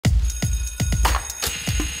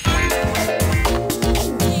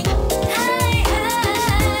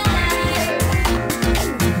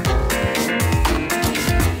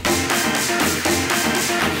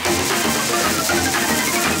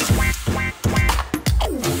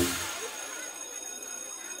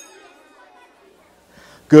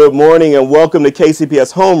Good morning and welcome to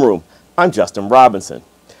KCPS Homeroom. I'm Justin Robinson.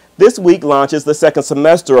 This week launches the second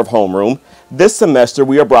semester of Homeroom. This semester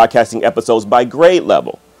we are broadcasting episodes by grade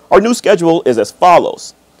level. Our new schedule is as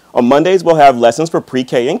follows. On Mondays we'll have lessons for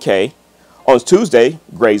pre-K and K. On Tuesday,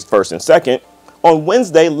 grades 1st and 2nd. On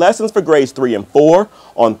Wednesday, lessons for grades 3 and 4.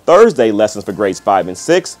 On Thursday, lessons for grades 5 and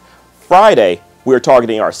 6. Friday, we are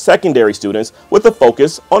targeting our secondary students with a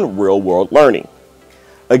focus on real-world learning.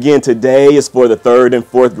 Again, today is for the 3rd and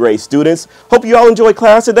 4th grade students. Hope you all enjoy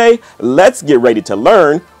class today. Let's get ready to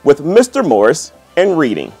learn with Mr. Morris and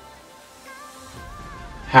reading.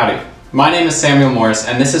 Howdy, my name is Samuel Morris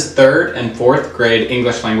and this is 3rd and 4th grade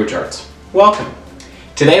English Language Arts. Welcome.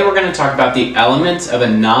 Today we're going to talk about the elements of a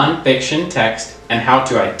nonfiction text and how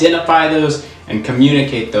to identify those and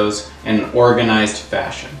communicate those in an organized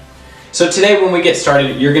fashion. So today when we get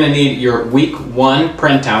started, you're going to need your week 1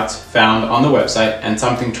 printouts found on the website and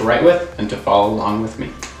something to write with and to follow along with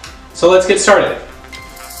me. So let's get started.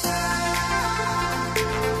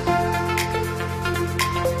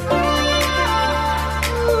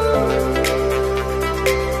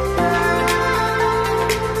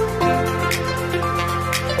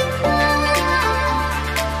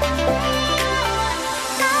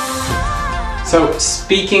 So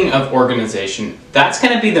speaking of organization, that's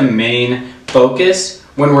going to be the main focus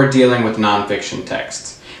when we're dealing with nonfiction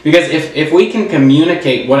texts. Because if we can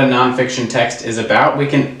communicate what a nonfiction text is about, we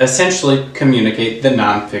can essentially communicate the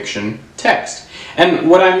nonfiction text. And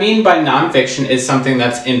what I mean by nonfiction is something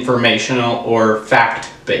that's informational or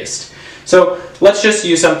fact-based. So let's just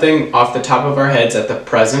use something off the top of our heads at the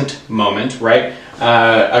present moment, right?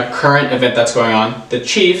 A current event that's going on. The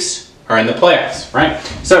Chiefs are in the playoffs, right?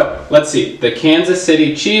 So let's see, the Kansas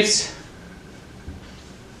City Chiefs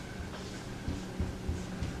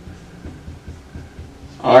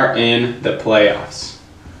are in the playoffs.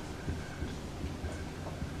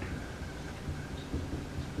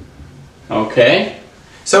 Okay,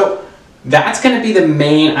 so that's going to be the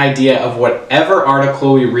main idea of whatever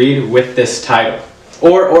article we read with this title,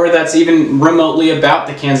 or that's even remotely about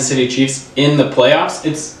the Kansas City Chiefs in the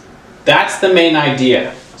playoffs. That's the main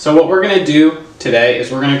idea. So what we're going to do today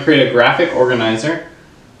is we're going to create a graphic organizer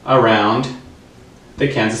around the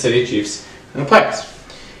Kansas City Chiefs in the playoffs.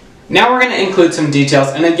 Now we're going to include some details,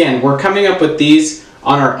 and again, we're coming up with these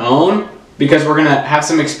on our own because we're going to have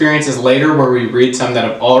some experiences later where we read some that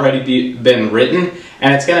have already been written,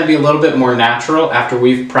 and it's going to be a little bit more natural after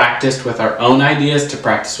we've practiced with our own ideas to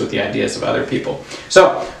practice with the ideas of other people.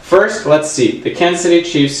 So first, let's see, the Kansas City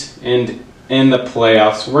Chiefs and in the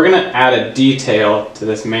playoffs. We're going to add a detail to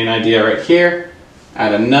this main idea right here,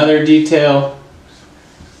 add another detail,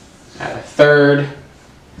 add a third,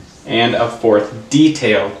 and a 4th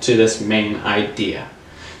detail to this main idea.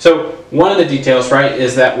 So one of the details, right,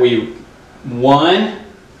 is that we won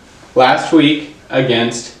last week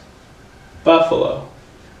against Buffalo.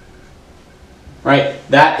 Right?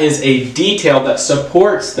 That is a detail that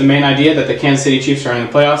supports the main idea that the Kansas City Chiefs are in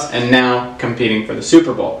the playoffs and now competing for the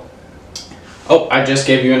Super Bowl. Oh, I just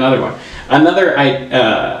gave you another one.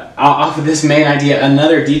 Off of this main idea,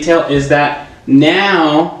 another detail is that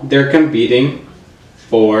now they're competing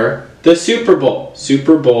for the Super Bowl.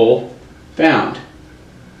 Super Bowl bound.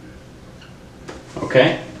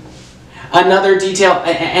 Okay? Another detail,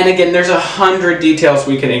 and again, there's 100 details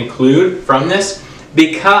we can include from this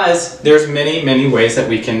because there's many, many ways that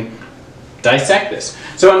we can dissect this.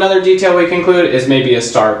 So another detail we can include is maybe a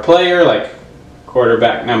star player, like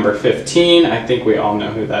quarterback number 15, I think we all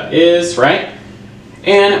know who that is, right?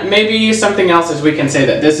 And maybe something else is we can say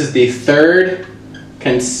that this is the 3rd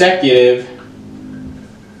consecutive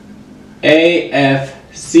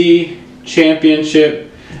AFC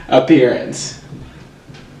Championship appearance.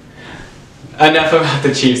 Enough about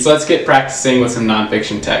the Chiefs. Let's get practicing with some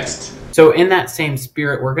nonfiction text. So in that same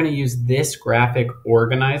spirit, we're going to use this graphic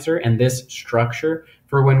organizer and this structure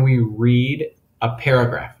for when we read a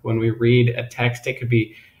paragraph. When we read a text, it could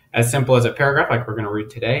be as simple as a paragraph like we're going to read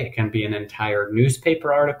today. It can be an entire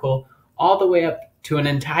newspaper article all the way up to an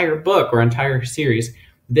entire book or entire series.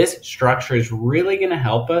 This structure is really going to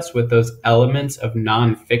help us with those elements of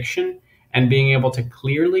nonfiction and being able to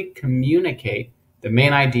clearly communicate the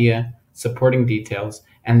main idea, supporting details,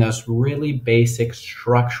 and those really basic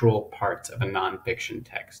structural parts of a nonfiction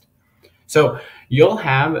text. So you'll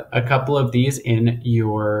have a couple of these in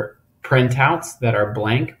your printouts that are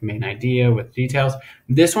blank, main idea with details.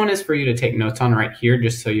 This one is for you to take notes on right here,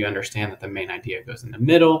 just so you understand that the main idea goes in the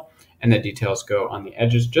middle and the details go on the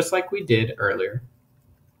edges, just like we did earlier.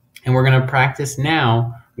 And we're going to practice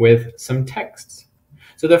now with some texts.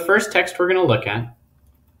 So the first text we're going to look at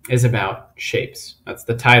is about shapes. That's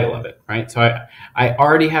the title of it, right? So I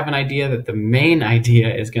already have an idea that the main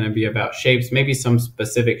idea is going to be about shapes, maybe some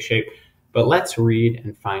specific shape, but let's read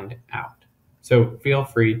and find out. So feel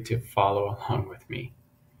free to follow along with me.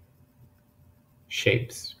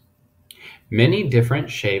 Shapes. Many different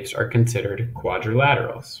shapes are considered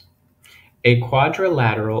quadrilaterals. A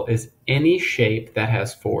quadrilateral is any shape that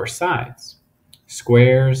has four sides.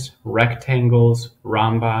 Squares, rectangles,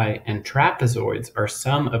 rhombi, and trapezoids are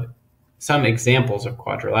some examples of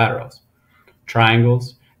quadrilaterals.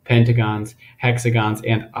 Triangles, pentagons, hexagons,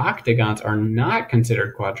 and octagons are not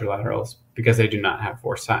considered quadrilaterals because they do not have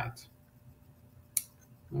four sides.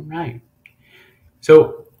 All right.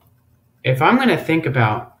 So if I'm going to think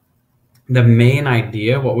about the main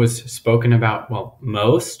idea, what was spoken about, well,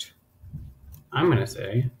 most, I'm going to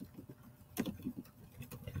say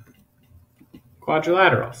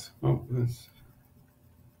quadrilaterals.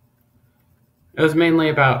 It was mainly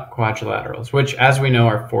about quadrilaterals, which, as we know,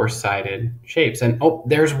 are four-sided shapes. And oh,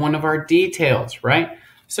 there's one of our details, right?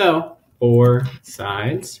 So, four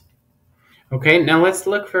sides. Okay, now let's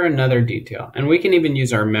look for another detail. And we can even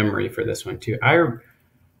use our memory for this one, too.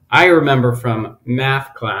 I remember from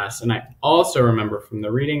math class, and I also remember from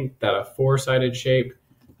the reading, that a four-sided shape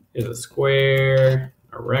is a square,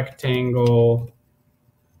 a rectangle.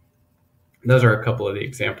 Those are a couple of the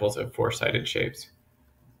examples of four-sided shapes.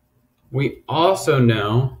 We also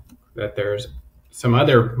know that there's some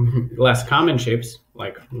other less common shapes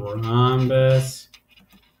like rhombus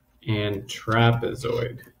and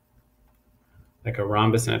trapezoid. Like a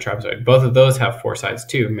rhombus and a trapezoid. Both of those have four sides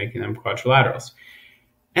too, making them quadrilaterals.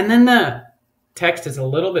 And then the text is a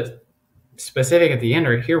little bit specific at the end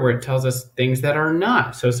right here where it tells us things that are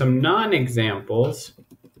not. So some non-examples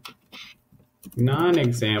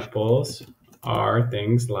are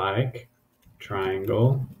things like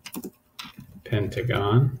triangle,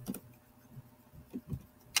 pentagon,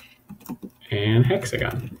 and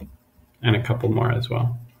hexagon, and a couple more as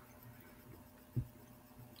well.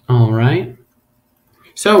 All right.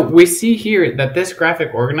 So we see here that this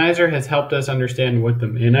graphic organizer has helped us understand what the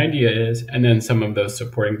main idea is and then some of those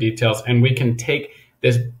supporting details. And we can take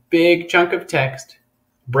this big chunk of text,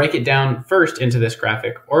 break it down first into this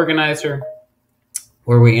graphic organizer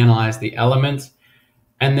where we analyze the elements,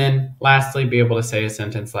 and then lastly be able to say a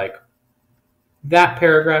sentence like, that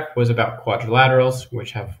paragraph was about quadrilaterals,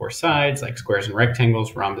 which have four sides, like squares and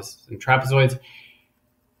rectangles, rhombus and trapezoids,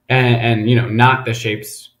 and you know, not the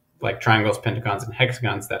shapes like triangles, pentagons, and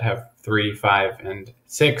hexagons that have 3, 5, and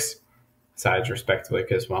 6 sides respectively,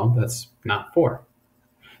 because, well, that's not 4.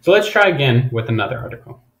 So let's try again with another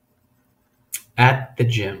article. At the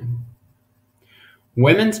gym.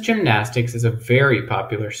 Women's gymnastics is a very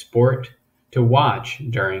popular sport to watch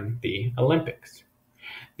during the Olympics.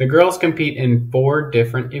 The girls compete in 4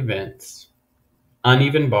 different events: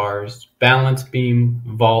 uneven bars, balance beam,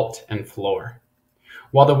 vault, and floor.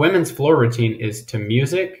 While the women's floor routine is to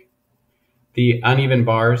music, the uneven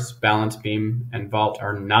bars, balance beam, and vault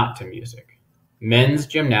are not to music. Men's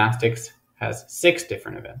gymnastics has 6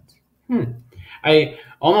 different events. I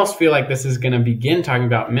almost feel like this is going to begin talking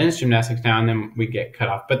about men's gymnastics now, and then we get cut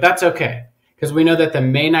off. But that's okay, because we know that the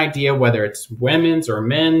main idea, whether it's women's or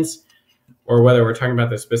men's, or whether we're talking about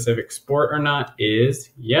the specific sport or not, is,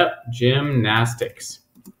 yep, gymnastics.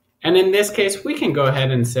 And in this case, we can go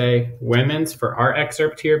ahead and say women's for our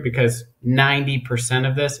excerpt here because 90%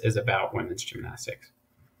 of this is about women's gymnastics.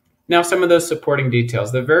 Now, some of those supporting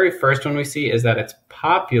details. The very first one we see is that it's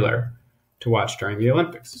popular to watch during the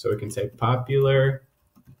Olympics. So we can say popular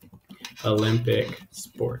Olympic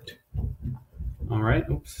sport. All right,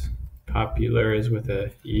 oops. Popular is with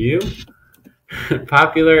a U.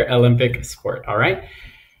 Popular Olympic sport, all right?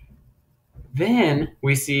 Then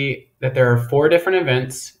we see that there are 4 different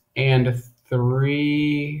events, and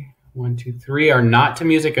 3 are not to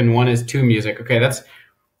music, and 1 is to music. Okay, that's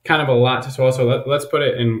kind of a lot to swallow. So let's put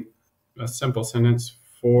it in a simple sentence.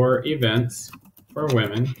 4 events for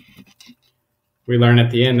women. We learn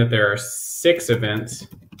at the end that there are 6 events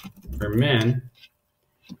for men,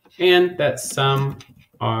 and that some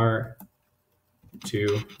are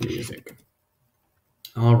to music.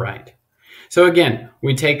 All right. So again,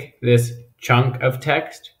 we take this chunk of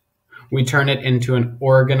text, we turn it into an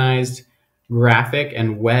organized graphic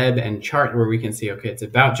and web and chart where we can see, okay, it's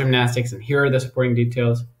about gymnastics and here are the supporting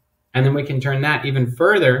details. And then we can turn that even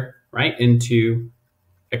further, right, into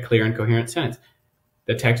a clear and coherent sentence.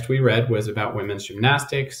 The text we read was about women's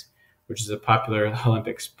gymnastics, which is a popular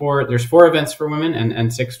Olympic sport. There's 4 events for women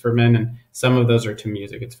and 6 for men, and some of those are to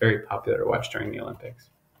music. It's very popular to watch during the Olympics.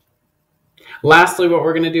 Lastly, what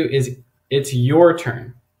we're going to do is it's your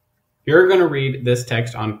turn. You're going to read this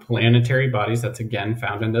text on planetary bodies, that's again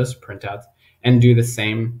found in those printouts, and do the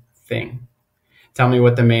same thing. Tell me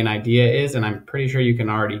what the main idea is, and I'm pretty sure you can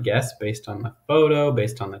already guess based on the photo,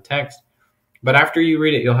 based on the text. But after you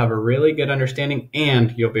read it, you'll have a really good understanding,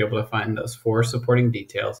 and you'll be able to find those 4 supporting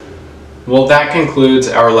details. Well, that concludes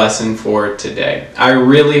our lesson for today. I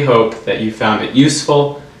really hope that you found it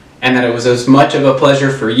useful and that it was as much of a pleasure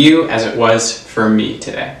for you as it was for me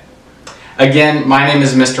today. Again, my name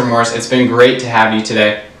is Mr. Morse. It's been great to have you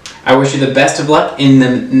today. I wish you the best of luck in the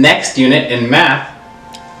next unit in math.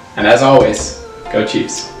 And as always, go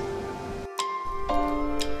Chiefs.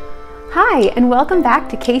 Hi, and welcome back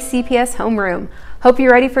to KCPS Homeroom. Hope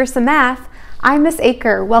you're ready for some math. I'm Miss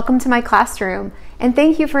Aker. Welcome to my classroom, and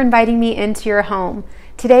thank you for inviting me into your home.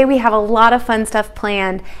 Today we have a lot of fun stuff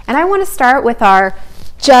planned, and I want to start with our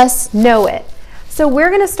Just Know It. So we're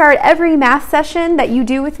going to start every math session that you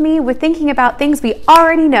do with me with thinking about things we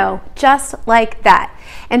already know, just like that.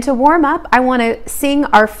 And to warm up, I want to sing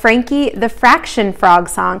our Frankie the Fraction Frog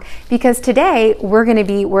song, because today we're going to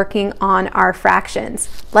be working on our fractions.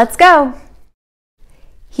 Let's go!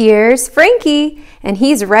 Here's Frankie, and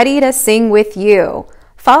he's ready to sing with you.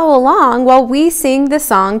 Follow along while we sing the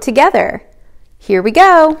song together. Here we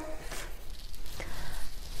go!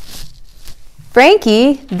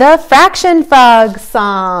 Frankie the Fraction Frog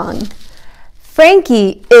song.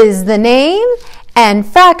 Frankie is the name, and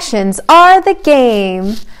fractions are the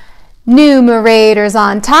game. Numerator's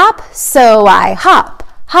on top, so I hop,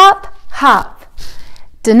 hop, hop.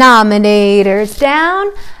 Denominator's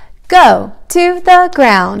down, go to the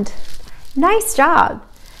ground. Nice job.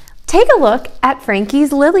 Take a look at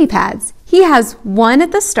Frankie's lily pads. He has one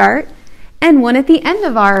at the start and one at the end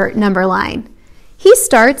of our number line. He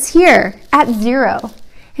starts here at 0,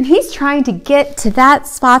 and he's trying to get to that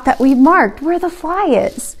spot that we marked where the fly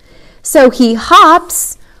is. So he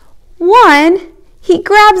hops 1, he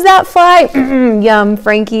grabs that fly, yum,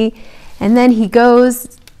 Frankie, and then he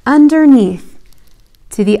goes underneath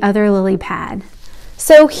to the other lily pad.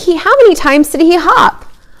 So how many times did he hop?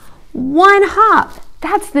 1 hop.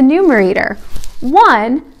 That's the numerator.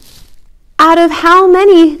 1 out of how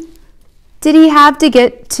many did he have to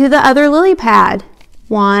get to the other lily pad?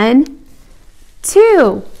 1,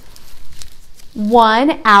 2.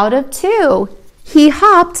 1 out of 2. He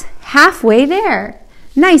hopped halfway there.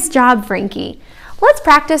 Nice job, Frankie. Let's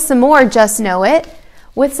practice some more Just Know It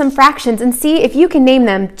with some fractions and see if you can name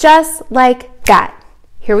them just like that.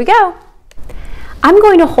 Here we go. I'm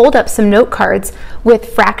going to hold up some note cards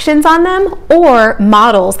with fractions on them or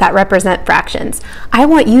models that represent fractions. I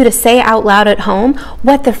want you to say out loud at home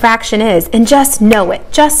what the fraction is and just know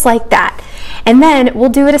it, just like that. And then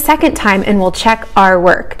we'll do it a second time and we'll check our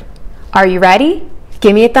work. Are you ready?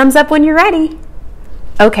 Give me a thumbs up when you're ready.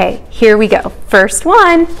 Okay, here we go. First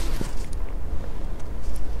one.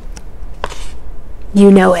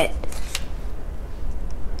 You know it.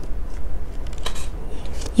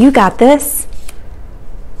 You got this.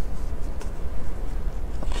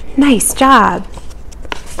 Nice job.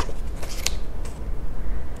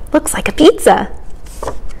 Looks like a pizza.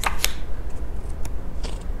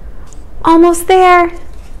 Almost there.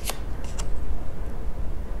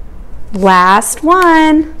 Last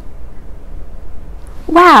one.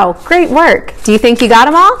 Wow, great work. Do you think you got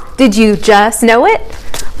them all? Did you just know it?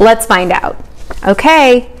 Let's find out.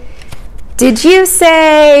 Okay. Did you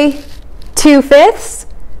say 2/5?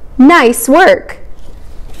 Nice work.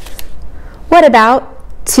 What about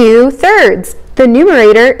 2/3? The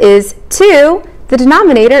numerator is 2, the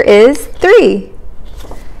denominator is 3.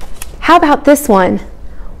 How about this one?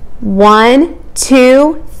 1,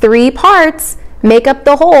 2, 3 parts make up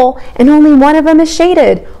the whole, and only one of them is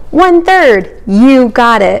shaded. 1/3. You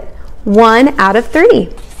got it. 1 out of 3.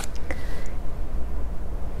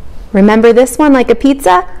 Remember this one like a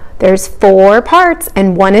pizza? There's 4 parts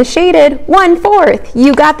and one is shaded. 1/4.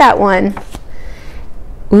 You got that one.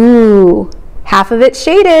 Ooh, half of it's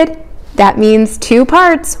shaded. That means 2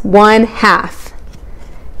 parts, 1/2.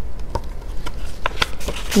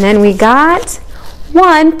 And then we got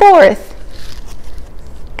 1/4.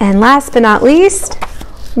 And last but not least,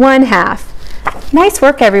 1/2. Nice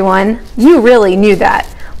work, everyone. You really knew that.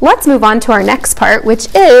 Let's move on to our next part, which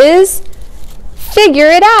is figure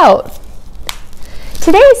it out.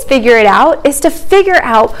 Today's figure it out is to figure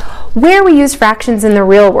out where we use fractions in the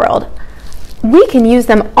real world. We can use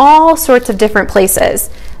them all sorts of different places.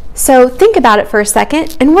 So think about it for a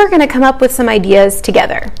second, and we're going to come up with some ideas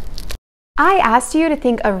together. I asked you to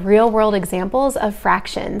think of real-world examples of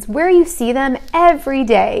fractions where you see them every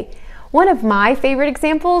day. One of my favorite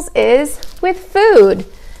examples is with food.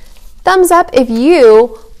 Thumbs up if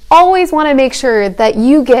you always want to make sure that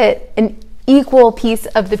you get an equal piece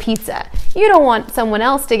of the pizza. You don't want someone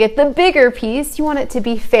else to get the bigger piece. You want it to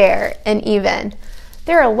be fair and even.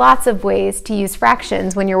 There are lots of ways to use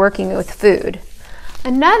fractions when you're working with food.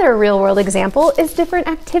 Another real-world example is different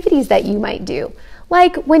activities that you might do,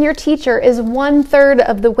 like when your teacher is 1/3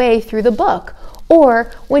 of the way through the book,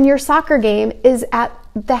 or when your soccer game is at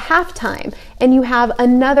the halftime and you have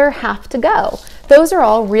another half to go. Those are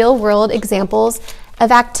all real-world examples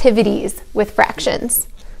of activities with fractions.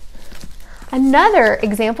 Another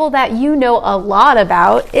example that you know a lot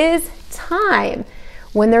about is time.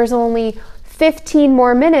 When there's only 15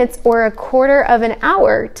 more minutes or a quarter of an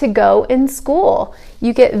hour to go in school.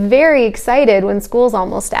 You get very excited when school's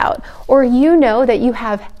almost out, or you know that you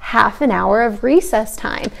have half an hour of recess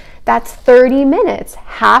time. That's 30 minutes.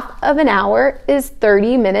 Half of an hour is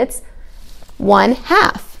 30 minutes,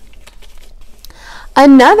 1/2.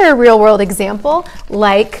 Another real-world example,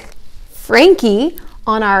 like Frankie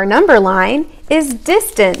on our number line, is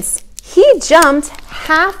distance. He jumped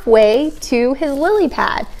halfway to his lily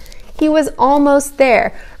pad. He was almost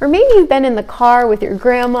there. Or maybe you've been in the car with your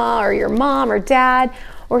grandma or your mom or dad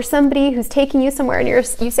or somebody who's taking you somewhere and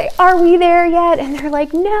you say, "Are we there yet?" And they're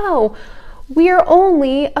like, "No, we are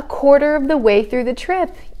only a quarter of the way through the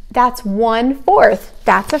trip." That's 1/4.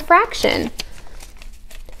 That's a fraction.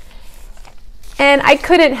 And I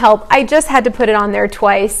couldn't help, I just had to put it on there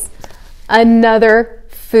twice. Another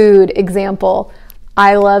food example.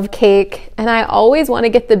 I love cake and I always want to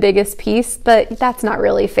get the biggest piece, but that's not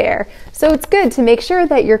really fair. So it's good to make sure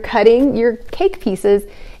that you're cutting your cake pieces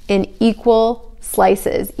in equal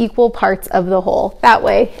slices, equal parts of the whole. That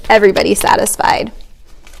way, everybody's satisfied.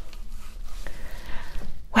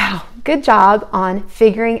 Wow, good job on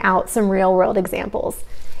figuring out some real-world examples.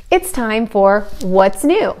 It's time for What's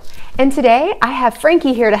New? And today I have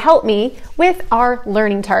Frankie here to help me with our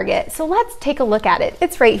learning target. So let's take a look at it.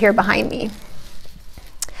 It's right here behind me.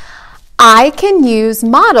 I can use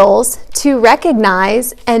models to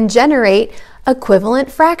recognize and generate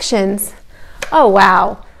equivalent fractions. Oh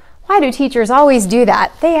wow, why do teachers always do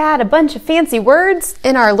that? They add a bunch of fancy words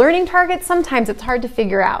in our learning targets. Sometimes it's hard to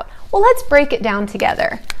figure out. Well, let's break it down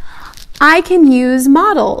together. I can use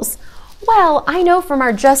models. Well, I know from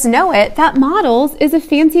our Just Know It that models is a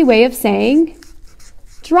fancy way of saying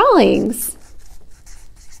drawings.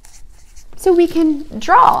 So we can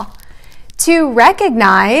draw. To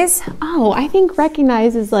recognize, oh, I think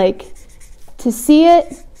recognize is like to see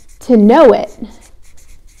it, to know it.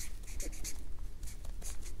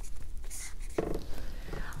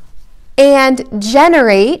 And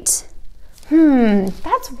generate,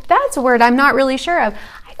 that's a word I'm not really sure of.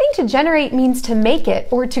 I think to generate means to make it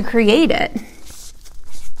or to create it.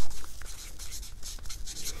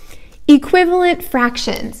 Equivalent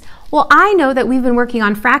fractions. Well, I know that we've been working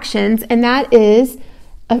on fractions, and that is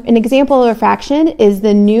an example of a fraction is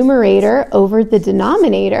the numerator over the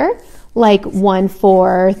denominator, like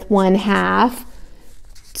 1/4, 1/2,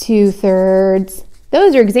 2/3.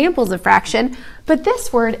 Those are examples of fraction. But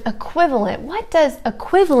this word equivalent, what does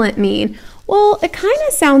equivalent mean? Well, it kind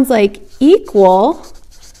of sounds like equal.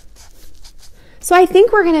 So I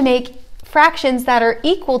think we're going to make fractions that are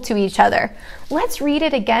equal to each other. Let's read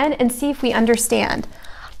it again and see if we understand.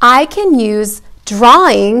 I can use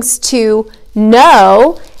drawings to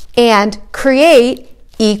know and create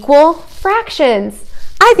equal fractions.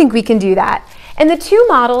 I think we can do that. And the two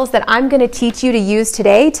models that I'm going to teach you to use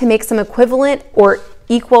today to make some equivalent or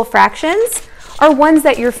equal fractions are ones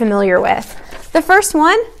that you're familiar with. The first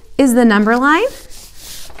one is the number line,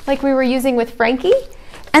 like we were using with Frankie.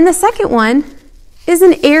 And the second one is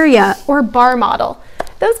an area or bar model.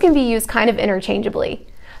 Those can be used kind of interchangeably.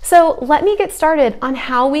 So let me get started on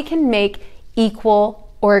how we can make equal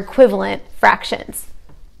or equivalent fractions.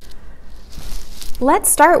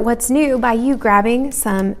 Let's start What's New by you grabbing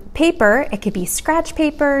some paper. It could be scratch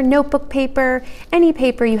paper, notebook paper, any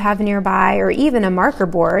paper you have nearby, or even a marker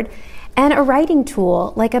board, and a writing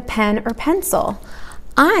tool like a pen or pencil.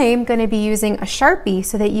 I'm going to be using a Sharpie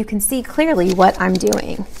so that you can see clearly what I'm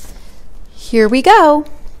doing. Here we go.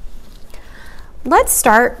 Let's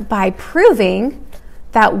start by proving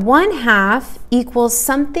that 1/2 equals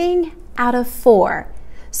something out of 4.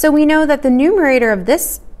 So we know that the numerator of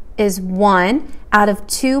this is 1 out of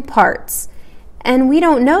 2 parts. And we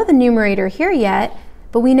don't know the numerator here yet,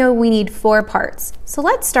 but we know we need 4 parts. So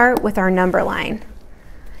let's start with our number line.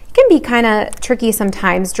 It can be kind of tricky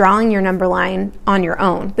sometimes drawing your number line on your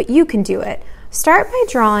own, but you can do it. Start by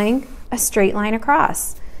drawing a straight line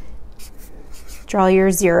across. Draw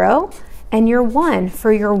your 0 and your 1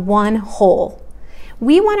 for your 1 whole.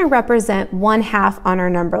 We want to represent 1/2 on our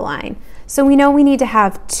number line. So we know we need to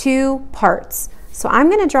have 2 parts. So I'm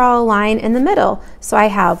going to draw a line in the middle. So I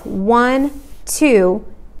have 1, 2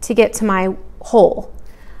 to get to my whole.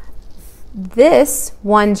 This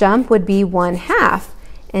one jump would be 1/2.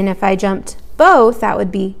 And if I jumped both, that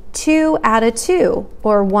would be 2 out of 2,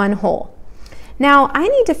 or 1 whole. Now I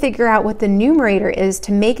need to figure out what the numerator is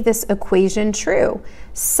to make this equation true.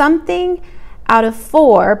 Something out of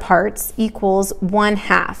 4 parts equals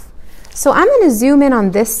 1/2. So I'm going to zoom in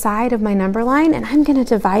on this side of my number line, and I'm going to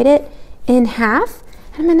divide it in half.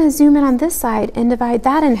 I'm going to zoom in on this side and divide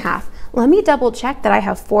that in half. Let me double check that I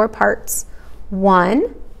have 4 parts.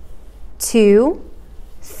 1, 2,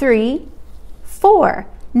 3, 4.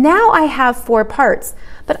 Now I have 4 parts,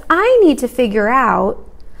 but I need to figure out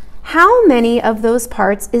how many of those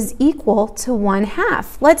parts is equal to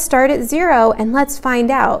 1/2. Let's start at 0 and let's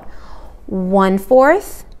find out.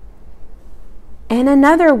 1/4 and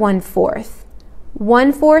another 1/4.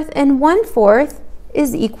 1/4 and 1/4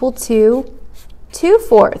 is equal to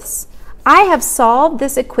 2/4. I have solved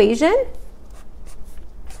this equation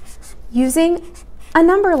using a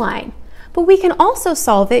number line, but we can also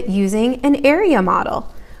solve it using an area model.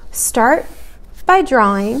 Start by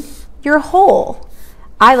drawing your whole.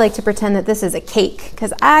 I like to pretend that this is a cake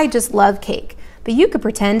because I just love cake, but you could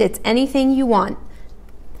pretend it's anything you want.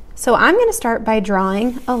 So I'm going to start by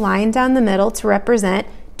drawing a line down the middle to represent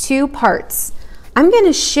 2 parts. I'm going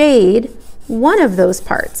to shade one of those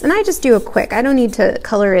parts, and I just do it quick. I don't need to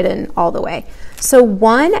color it in all the way. So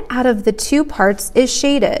 1 out of the 2 parts is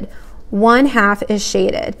shaded. 1/2 is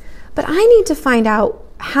shaded. But I need to find out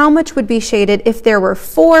how much would be shaded if there were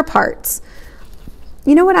 4 parts.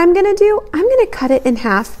 You know what I'm going to do? I'm going to cut it in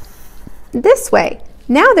half this way.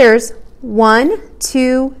 Now there's 1,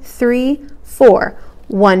 2, 3, 4.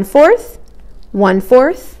 1/4,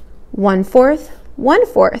 1/4, 1/4,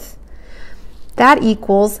 1/4. That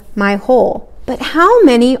equals my whole. But how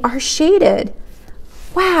many are shaded?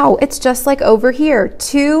 Wow, it's just like over here.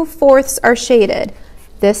 2/4 are shaded.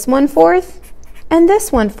 This 1/4 and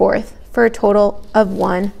this 1/4 for a total of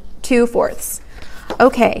 2/4.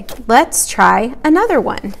 Okay, let's try another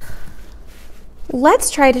one. Let's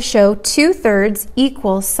try to show 2/3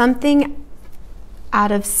 equals something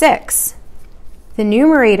out of 6. The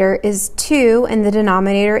numerator is 2 and the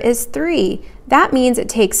denominator is 3. That means it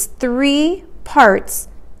takes 3 parts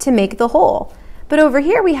to make the whole. But over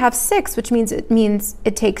here we have 6, which means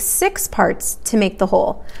it takes 6 parts to make the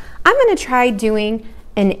whole. I'm going to try doing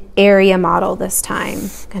an area model this time.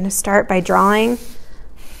 I'm going to start by drawing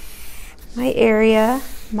my area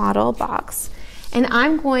model box. And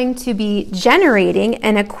I'm going to be generating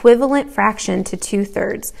an equivalent fraction to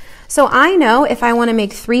 2/3. So I know if I want to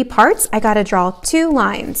make 3 parts, I got to draw 2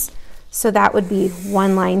 lines. So that would be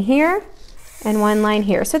 1 line here and 1 line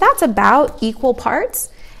here. So that's about equal parts.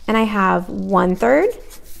 And I have 1/3,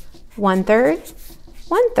 1/3,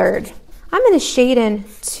 1/3. I'm going to shade in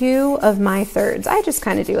 2 of my thirds. I just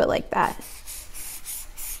kind of do it like that.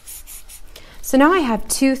 So now I have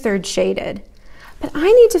 2/3 shaded. But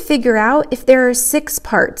I need to figure out if there are 6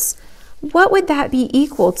 parts. What would that be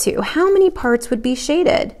equal to? How many parts would be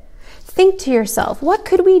shaded? Think to yourself, what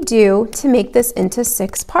could we do to make this into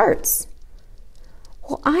 6 parts?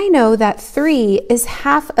 Well, I know that 3 is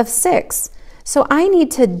half of 6. So I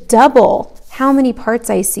need to double how many parts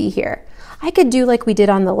I see here. I could do like we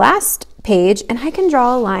did on the last page, and I can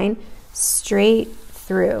draw a line straight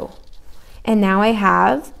through. And now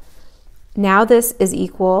this is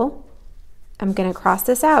equal. I'm going to cross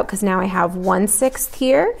this out because now I have 1/6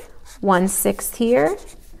 here, 1/6 here.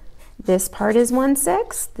 This part is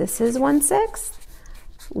 1/6, this is 1/6,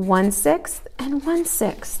 1/6, and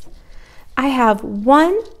 1/6. I have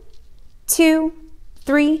 1, 2,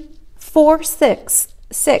 3, 4,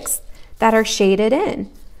 6 that are shaded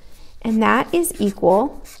in. And that is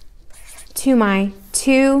equal to my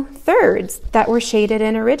 2/3 that were shaded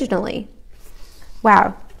in originally.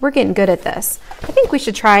 Wow, we're getting good at this. I think we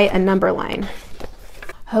should try a number line.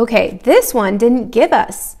 Okay, this one didn't give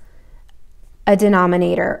us a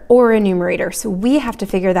denominator or a numerator, so we have to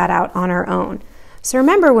figure that out on our own. So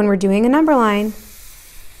remember, when we're doing a number line,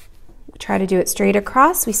 we try to do it straight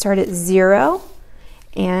across. We start at 0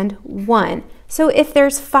 and 1. So if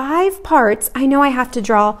there's 5 parts, I know I have to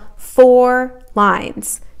draw 4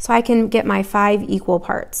 lines so I can get my 5 equal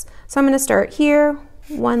parts. So I'm going to start here,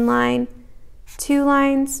 1 line, 2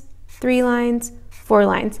 lines, 3 lines, 4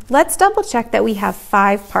 lines. Let's double check that we have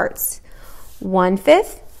 5 parts.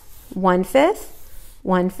 1/5, 1/5,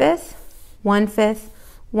 1/5, 1/5,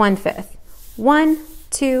 1/5. 1,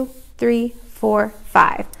 2, 3, 4,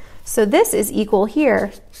 5. So this is equal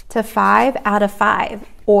here to 5 out of 5,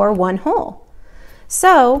 or 1 whole.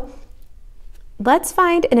 So let's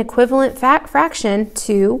find an equivalent fraction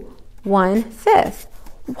to 1/5.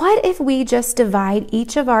 What if we just divide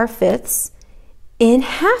each of our fifths in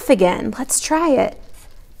half again? Let's try it.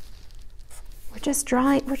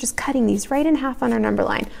 We're just cutting these right in half on our number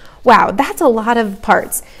line. Wow, that's a lot of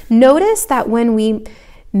parts. Notice that when we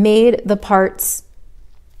made the parts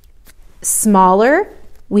smaller,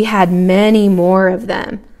 we had many more of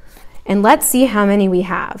them. And let's see how many we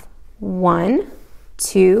have. 1,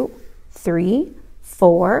 2, 3,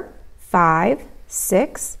 4, 5,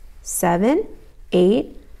 6, 7,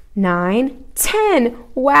 8, 9, 10.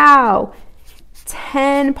 Wow,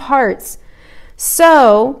 10 parts.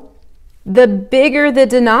 So the bigger the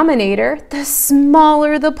denominator, the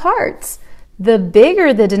smaller the parts. The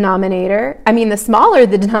smaller the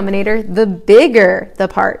denominator, the bigger the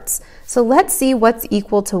parts. So let's see what's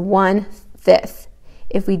equal to 1/5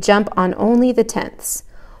 if we jump on only the tenths.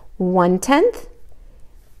 1/10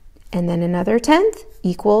 and then another tenth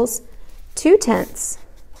equals 2/10.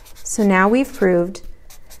 So now we've proved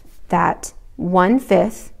that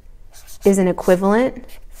 1/5 is an equivalent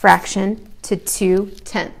fraction to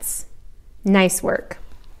 2/10. Nice work.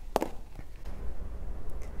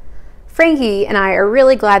 Frankie and I are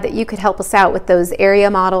really glad that you could help us out with those area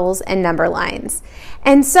models and number lines.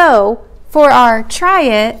 And so for our try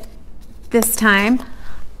it this time,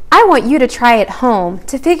 I want you to try at home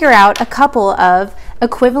to figure out a couple of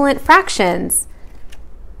equivalent fractions.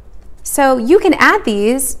 So you can add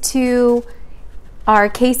these to our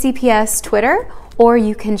KCPS Twitter, or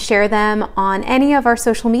you can share them on any of our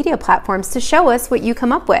social media platforms to show us what you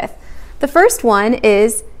come up with. The first one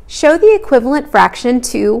is show the equivalent fraction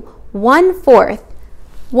to 1/4.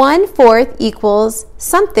 1/4 equals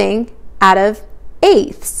something out of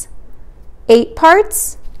eighths. 8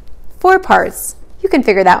 parts, 4 parts. You can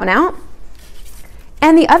figure that one out.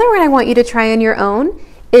 And the other one I want you to try on your own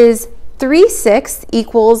is 3/6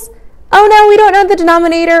 equals, oh no, we don't know the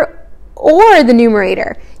denominator or the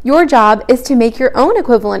numerator. Your job is to make your own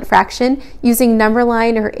equivalent fraction using number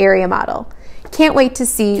line or area model. Can't wait to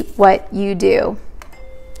see what you do.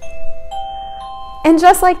 And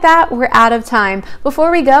just like that, we're out of time.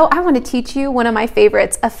 Before we go, I want to teach you one of my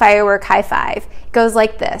favorites, a firework high five. It goes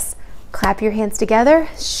like this. Clap your hands together.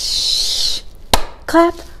 Shh.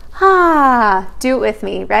 Clap. Ha. Do it with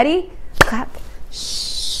me. Ready? Clap.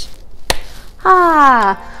 Shh.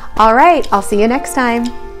 Ha. All right, I'll see you next time.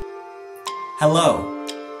 Hello,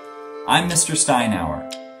 I'm Mr.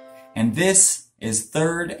 Steinauer, and this is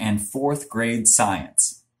 3rd and 4th grade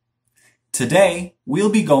science. Today, we'll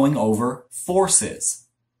be going over forces.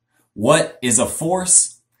 What is a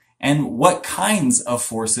force, and what kinds of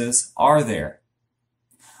forces are there?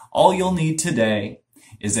 All you'll need today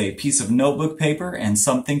is a piece of notebook paper and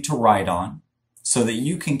something to write on so that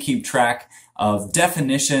you can keep track of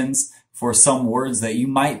definitions for some words that you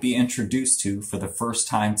might be introduced to for the first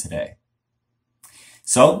time today.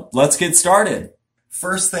 So let's get started.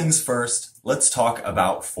 First things first, let's talk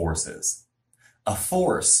about forces. A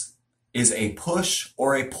force is a push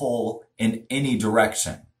or a pull in any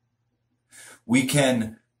direction. We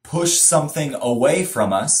can push something away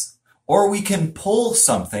from us, or we can pull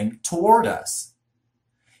something toward us.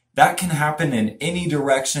 That can happen in any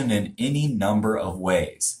direction in any number of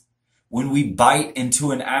ways. When we bite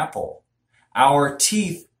into an apple, our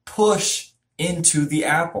teeth push into the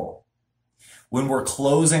apple. When we're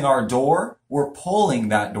closing our door, we're pulling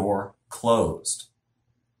that door closed.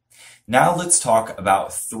 Now let's talk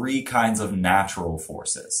about 3 kinds of natural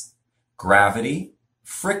forces: gravity,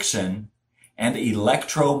 friction, and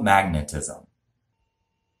electromagnetism.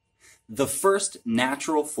 The first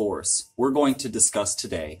natural force we're going to discuss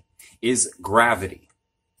today is gravity.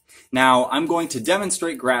 Now, I'm going to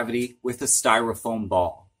demonstrate gravity with a styrofoam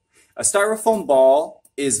ball. A styrofoam ball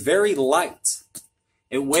is very light.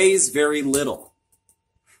 It weighs very little.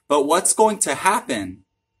 But what's going to happen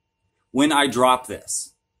when I drop this?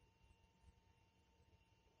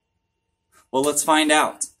 Well, let's find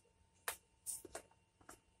out.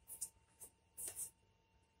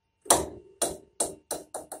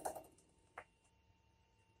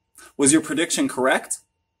 Was your prediction correct?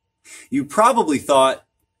 You probably thought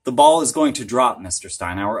the ball is going to drop, Mr.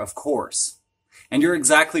 Steinauer, of course. And you're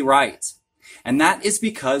exactly right. And that is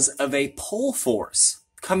because of a pull force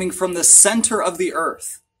coming from the center of the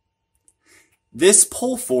earth. This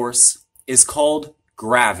pull force is called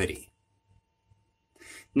gravity.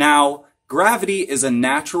 Now, gravity is a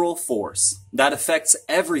natural force that affects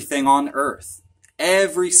everything on earth.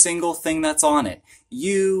 Every single thing that's on it.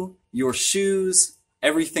 You, your shoes,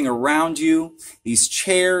 everything around you, these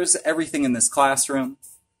chairs, everything in this classroom,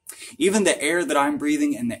 even the air that I'm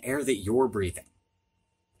breathing and the air that you're breathing.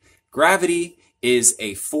 Gravity is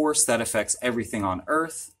a force that affects everything on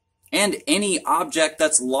Earth and any object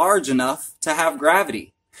that's large enough to have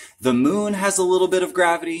gravity. The moon has a little bit of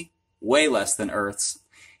gravity, way less than Earth's,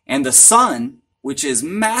 and the sun, which is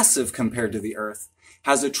massive compared to the Earth,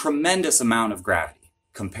 has a tremendous amount of gravity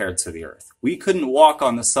compared to the Earth. We couldn't walk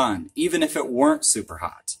on the sun, even if it weren't super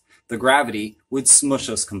hot. The gravity would smush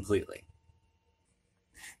us completely.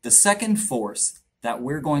 The second force that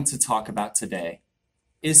we're going to talk about today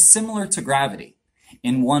is similar to gravity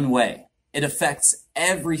in one way. It affects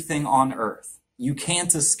everything on Earth. You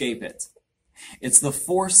can't escape it. It's the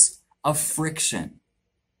force of friction.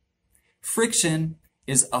 Friction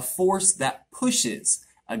is a force that pushes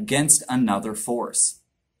against another force.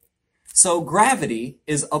 So gravity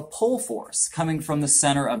is a pull force coming from the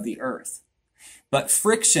center of the Earth. But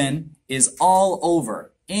friction is all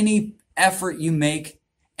over. Any effort you make,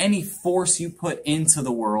 any force you put into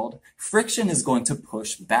the world, friction is going to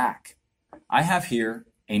push back. I have here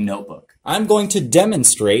a notebook. I'm going to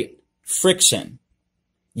demonstrate friction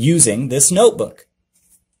using this notebook.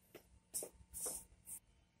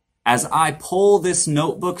 As I pull this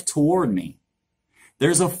notebook toward me,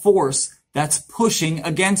 there's a force that's pushing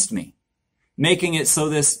against me, making it so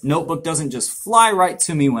this notebook doesn't just fly right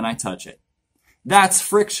to me when I touch it. That's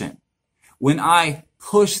friction. When I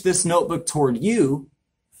push this notebook toward you,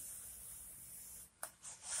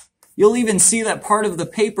 you'll even see that part of the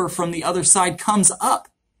paper from the other side comes up.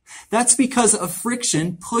 That's because of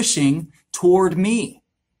friction pushing toward me.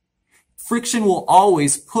 Friction will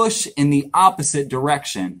always push in the opposite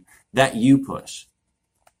direction that you push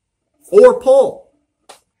or pull.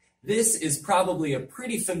 This is probably a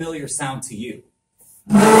pretty familiar sound to you.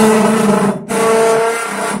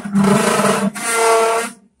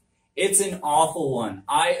 It's an awful one,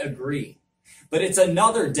 I agree. But it's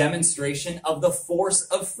another demonstration of the force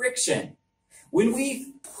of friction. When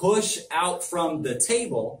we push out from the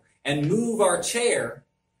table and move our chair,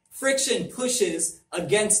 friction pushes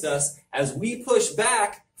against us. As we push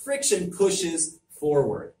back, friction pushes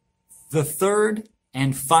forward. The third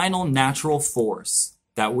and final natural force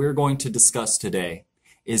that we're going to discuss today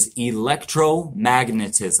is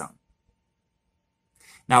electromagnetism.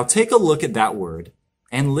 Now take a look at that word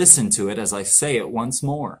and listen to it as I say it once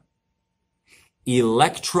more.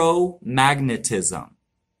 Electromagnetism.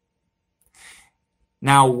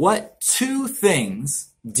 Now, what two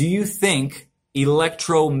things do you think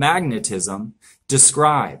electromagnetism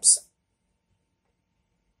describes?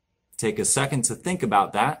 Take a second to think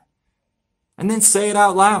about that and then say it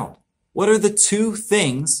out loud. What are the two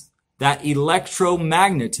things that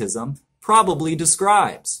electromagnetism probably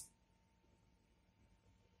describes?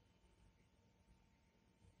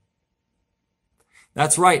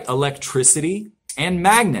 That's right, electricity and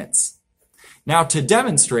magnets. Now to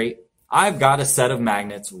demonstrate, I've got a set of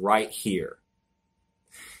magnets right here.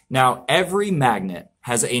 Now every magnet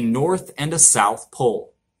has a north and a south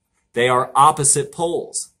pole. They are opposite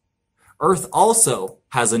poles. Earth also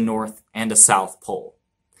has a north and a south pole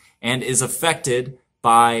and is affected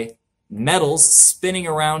by metals spinning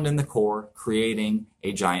around in the core, creating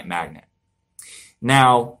a giant magnet.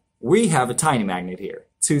 Now we have a tiny magnet here.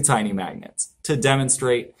 Two tiny magnets to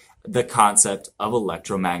demonstrate the concept of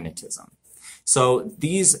electromagnetism. So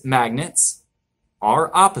these magnets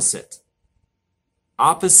are opposite.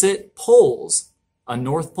 Opposite poles, a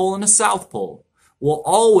north pole and a south pole, will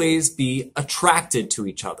always be attracted to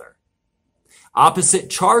each other.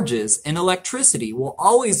 Opposite charges in electricity will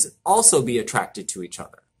always also be attracted to each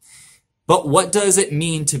other. But what does it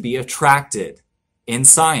mean to be attracted in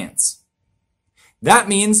science? That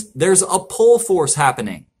means there's a pull force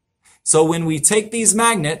happening. So when we take these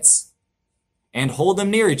magnets and hold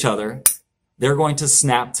them near each other, they're going to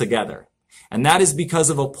snap together. And that is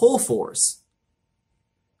because of a pull force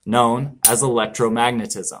known as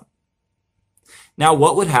electromagnetism. Now,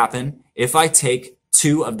 what would happen if I take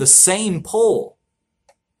two of the same pole?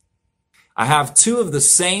 I have two of the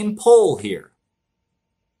same pole here.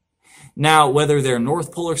 Now, whether they're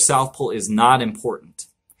north pole or south pole is not important,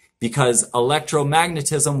 because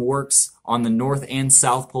electromagnetism works on the north and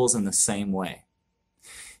south poles in the same way.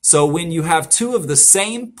 So when you have two of the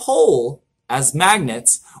same pole as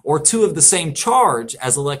magnets, or two of the same charge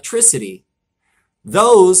as electricity,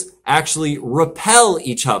 those actually repel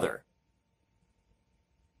each other.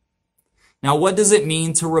 Now, what does it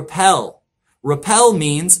mean to repel? Repel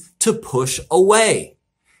means to push away.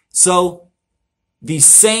 So the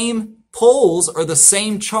same poles or the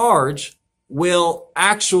same charge will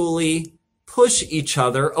actually push each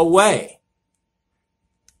other away.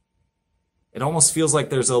 It almost feels like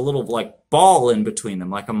there's a little ball in between them,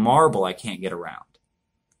 like a marble I can't get around.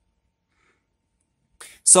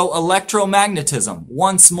 So electromagnetism,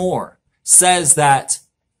 once more, says that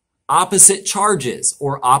opposite charges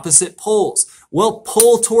or opposite poles will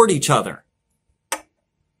pull toward each other.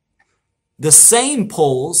 The same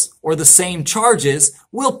poles or the same charges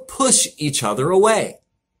will push each other away.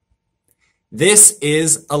 This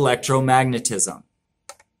is electromagnetism.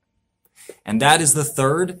 And that is the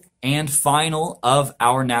third and final of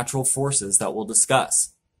our natural forces that we'll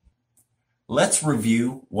discuss. Let's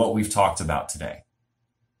review what we've talked about today.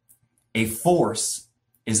 A force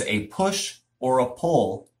is a push or a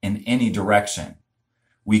pull in any direction.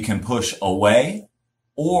 We can push away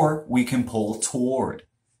or we can pull toward.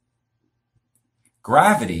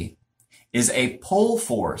 Gravity is a pull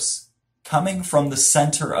force coming from the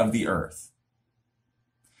center of the earth.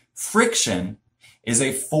 Friction is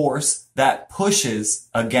a force that pushes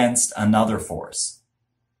against another force.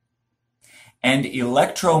 And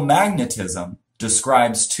electromagnetism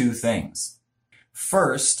describes two things.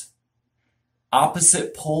 First,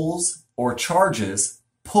 opposite poles or charges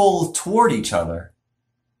pull toward each other,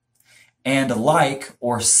 and like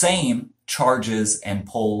or same charges and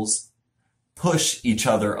poles push each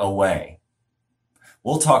other away.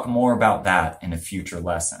 We'll talk more about that in a future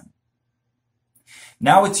lesson.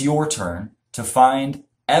 Now it's your turn to find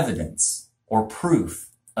evidence or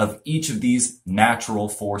proof of each of these natural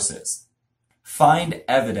forces. Find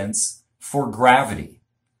evidence for gravity.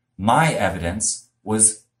 My evidence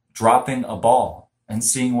was dropping a ball and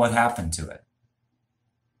seeing what happened to it.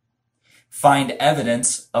 Find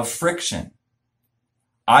evidence of friction.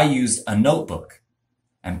 I used a notebook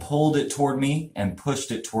and pulled it toward me and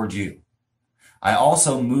pushed it toward you. I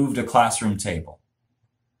also moved a classroom table.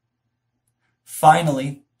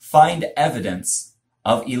 Finally, find evidence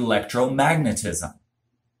of electromagnetism.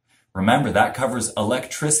 Remember, that covers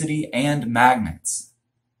electricity and magnets.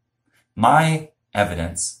 My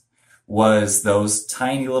evidence was those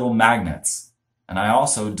tiny little magnets, and I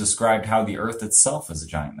also described how the earth itself is a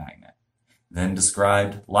giant magnet, then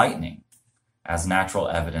described lightning as natural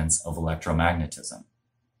evidence of electromagnetism.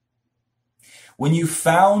 When you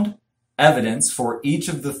found evidence for each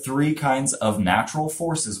of the three kinds of natural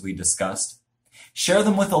forces we discussed, share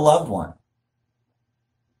them with a loved one.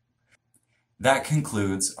 That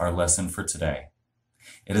concludes our lesson for today.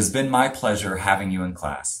 It has been my pleasure having you in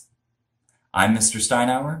class. I'm Mr.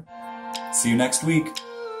 Steinauer. See you next week.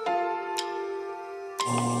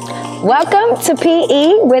 Welcome to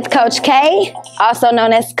PE with Coach K, also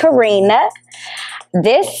known as Karina.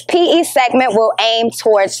 This PE segment will aim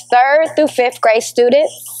towards 3rd through 5th grade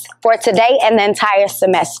students for today and the entire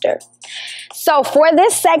semester. So for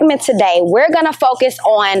this segment today, we're going to focus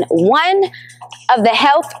on one of the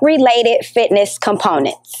health-related fitness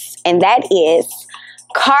components, and that is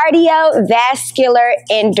cardiovascular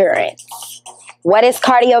endurance. What is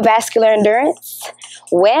cardiovascular endurance?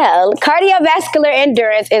 Well, cardiovascular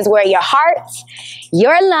endurance is where your heart,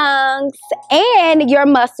 your lungs, and your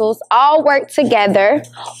muscles all work together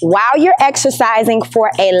while you're exercising for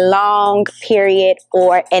a long period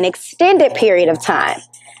or an extended period of time.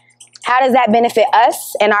 How does that benefit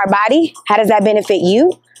us and our body? How does that benefit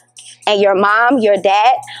you and your mom, your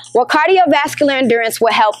dad? Well, cardiovascular endurance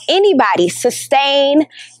will help anybody sustain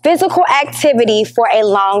physical activity for a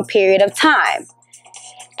long period of time.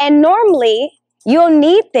 And normally, you'll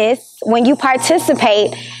need this when you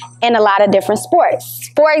participate in a lot of different sports.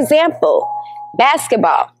 For example,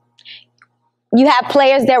 basketball. You have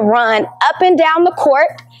players that run up and down the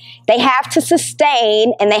court. They have to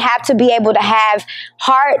sustain and they have to be able to have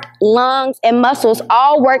heart, lungs, and muscles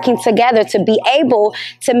all working together to be able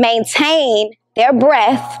to maintain their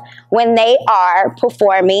breath when they are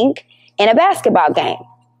performing in a basketball game.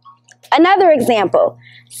 Another example,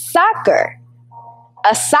 soccer.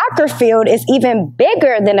 A soccer field is even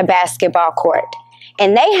bigger than a basketball court,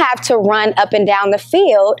 and they have to run up and down the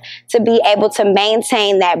field to be able to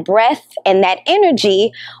maintain that breath and that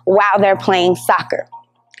energy while they're playing soccer.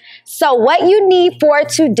 So what you need for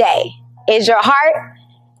today is your heart,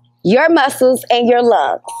 your muscles, and your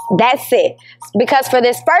lungs. That's it. Because for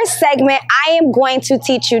this first segment, I am going to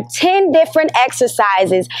teach you 10 different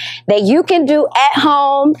exercises that you can do at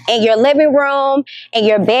home, in your living room, in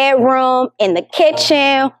your bedroom, in the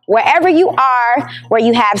kitchen, wherever you are, where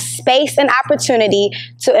you have space and opportunity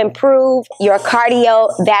to improve your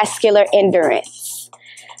cardiovascular endurance.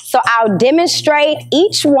 So I'll demonstrate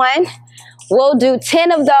each one. We'll do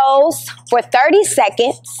 10 of those for 30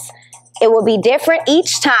 seconds. It will be different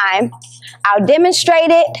each time. I'll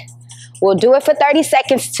demonstrate it. We'll do it for 30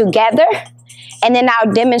 seconds together. And then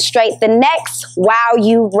I'll demonstrate the next while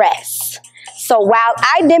you rest. So while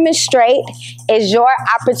I demonstrate is your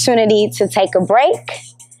opportunity to take a break,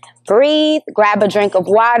 breathe, grab a drink of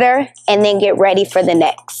water, and then get ready for the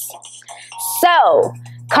next. So,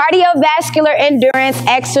 cardiovascular endurance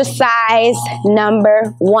exercise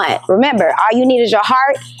number 1. Remember, all you need is your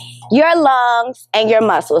heart, your lungs, and your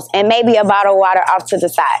muscles, and maybe a bottle of water off to the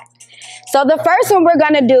side. So the first one we're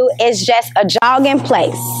gonna do is just a jog in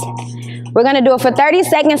place. We're gonna do it for 30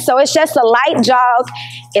 seconds, so it's just a light jog.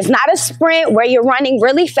 It's not a sprint where you're running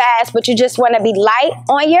really fast, but you just wanna be light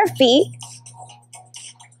on your feet.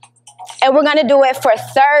 And we're gonna do it for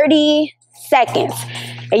 30 seconds.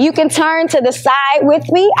 And you can turn to the side with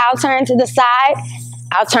me. I'll turn to the side,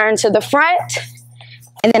 I'll turn to the front,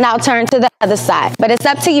 and then I'll turn to the other side. But it's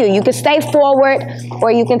up to you. You can stay forward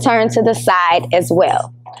or you can turn to the side as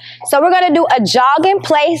well. So we're gonna do a jog in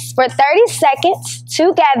place for 30 seconds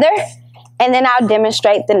together, and then I'll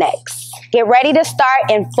demonstrate the next. Get ready to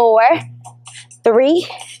start in 4, 3,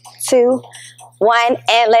 2, 1,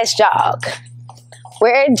 and let's jog.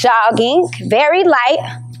 We're jogging very light.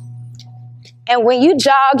 And when you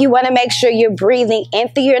jog, you want to make sure you're breathing in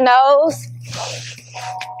through your nose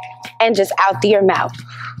and just out through your mouth.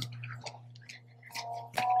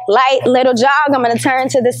 Light little jog. I'm going to turn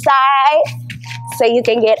to the side so you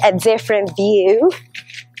can get a different view.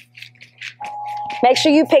 Make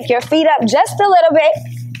sure you pick your feet up just a little bit.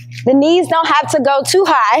 The knees don't have to go too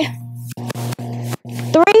high.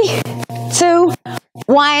 3, 2,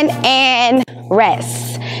 1, and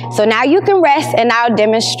rest. So now you can rest, and I'll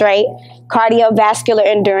demonstrate cardiovascular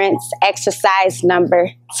endurance exercise number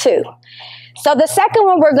 2. So the second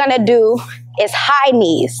one we're gonna do is high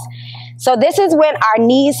knees. So this is when our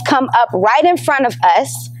knees come up right in front of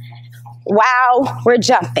us while we're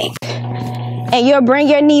jumping. And you'll bring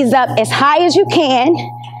your knees up as high as you can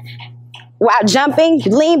while jumping.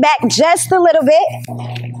 Lean back just a little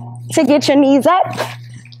bit to get your knees up.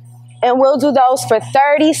 And we'll do those for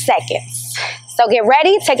 30 seconds. So get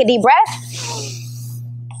ready, take a deep breath.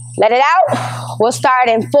 Let it out. We'll start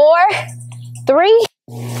in 4, 3,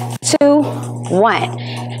 2, 1.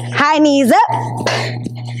 High knees up.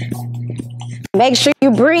 Make sure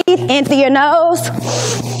you breathe in through your nose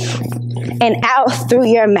and out through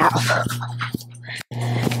your mouth.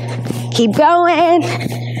 Keep going.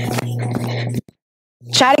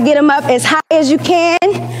 Try to get them up as high as you can.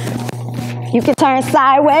 You can turn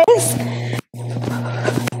sideways.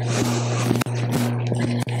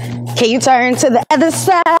 Can you turn to the other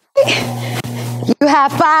side? You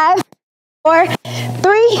have 5, 4,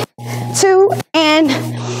 3, 2, and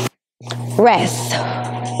rest.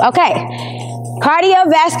 Okay,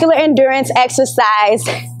 cardiovascular endurance exercise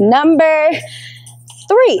number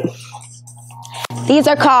 3. These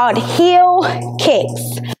are called heel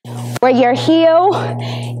kicks, where your heel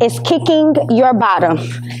is kicking your bottom,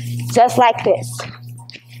 just like this.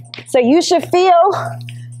 So you should feel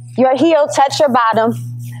your heel touch your bottom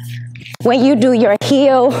when you do your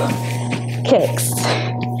heel kicks.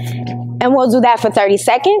 And we'll do that for 30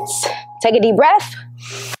 seconds. Take a deep breath.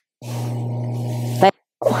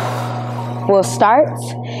 We'll start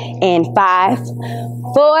in 5,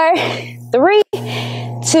 4, 3,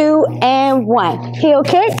 2, and 1. Heel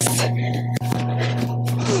kicks.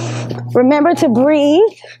 Remember to breathe,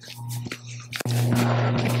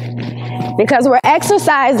 because we're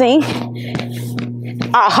exercising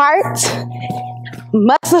our heart,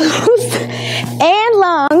 muscles, and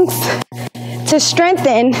lungs to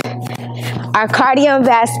strengthen our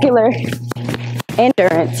cardiovascular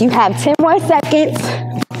endurance. You have 10 more seconds.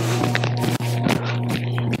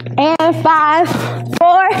 And 5,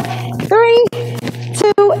 4, 3,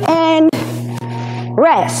 2, and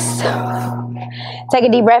rest. Take a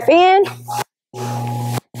deep breath in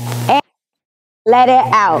and let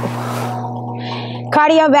it out.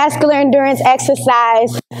 Cardiovascular endurance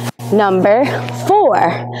exercise number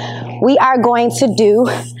 4. We are going to do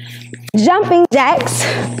jumping jacks,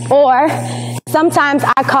 or sometimes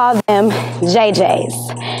I call them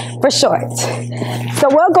JJs for short. So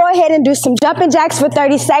we'll go ahead and do some jumping jacks for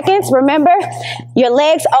 30 seconds. Remember, your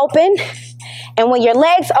legs open, and when your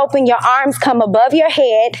legs open, your arms come above your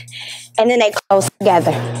head, and then they close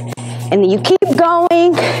together. And then you keep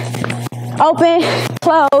going, open,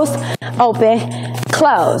 close, open,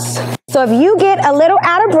 close. So if you get a little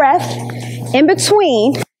out of breath in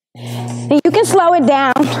between, then you can slow it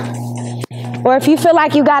down. Or if you feel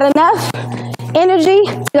like you got enough energy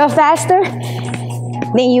to go faster,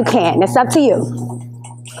 then you can. It's up to you.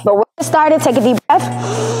 But we'll get started. Take a deep breath.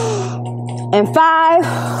 And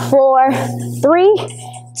 5, 4, 3,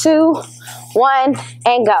 2, 1,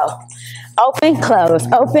 and go. Open, close,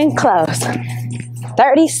 open, close.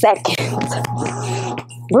 30 seconds.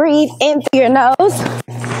 Breathe in through your nose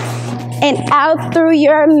and out through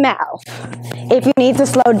your mouth. If you need to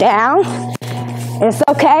slow down, it's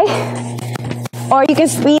okay. Or you can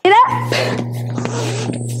speed it up.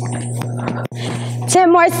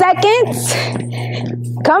 10 more seconds.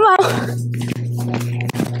 Come on.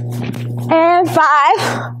 And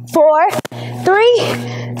 5, 4,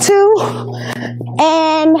 3, 2,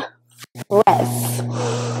 and rest.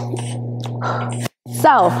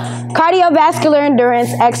 So, cardiovascular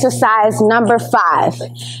endurance exercise number 5.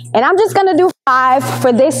 And I'm just going to do 5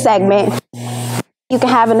 for this segment. You can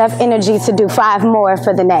have enough energy to do 5 more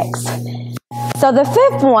for the next. So the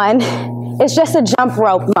 5th one is just a jump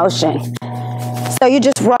rope motion. So you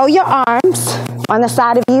just roll your arms on the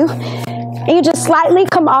side of you, and you just slightly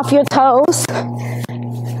come off your toes,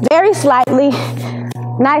 very slightly,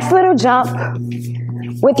 nice little jump,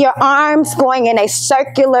 with your arms going in a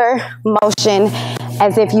circular motion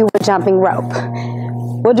as if you were jumping rope.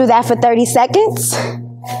 We'll do that for 30 seconds.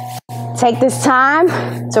 Take this time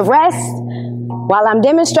to rest. While I'm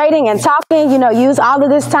demonstrating and talking, use all of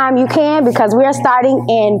this time you can, because we are starting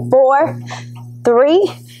in 4,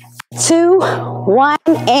 3, 2, 1,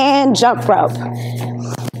 and jump rope.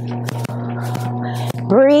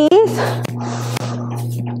 Breathe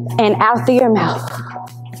and out through your mouth.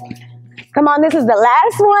 Come on, this is the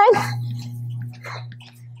last one.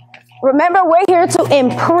 Remember, we're here to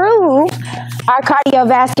improve our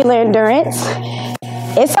cardiovascular endurance.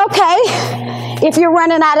 It's okay if you're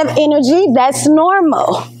running out of energy. That's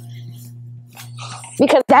normal,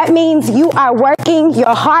 because that means you are working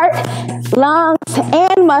your heart, lungs,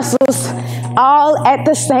 and muscles all at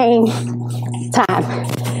the same time.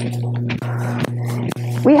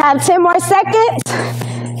 We have 10 more seconds.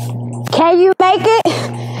 Can you make it?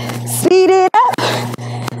 Speed it up.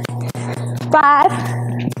 5,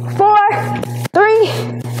 4,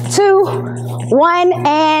 3, 2, 1,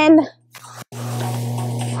 and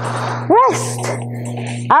rest.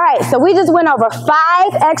 All right, so we just went over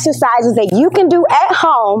 5 exercises that you can do at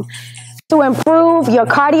home to improve your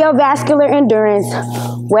cardiovascular endurance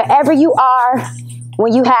wherever you are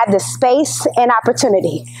when you have the space and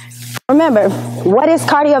opportunity. Remember, what is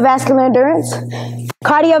cardiovascular endurance?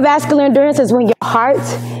 Cardiovascular endurance is when your heart,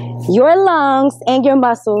 your lungs, and your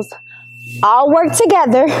muscles all work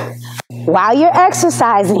together while you're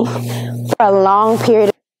exercising for a long period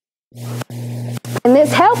of time. And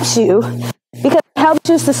this helps you because it helps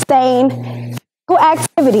you sustain physical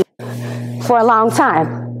activity for a long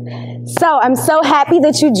time. So I'm so happy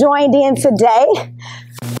that you joined in today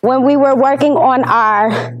when we were working on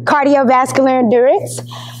our cardiovascular endurance.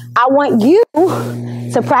 I want you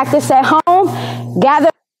to practice at home, gather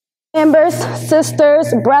members,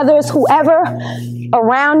 sisters, brothers, whoever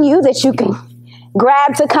around you that you can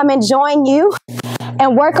grab to come and join you,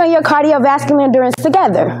 and work on your cardiovascular endurance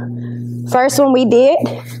together. First one we did,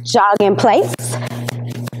 jog in place.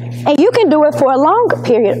 And you can do it for a longer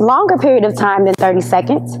period of time than 30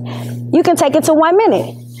 seconds. You can take it to 1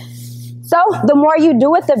 minute. So the more you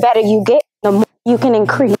do it, the better you get, the more you can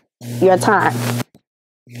increase your time.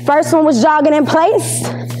 First one was jogging in place.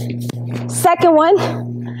 Second one,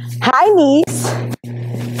 high knees.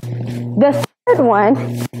 The third one,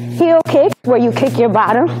 heel kick, where you kick your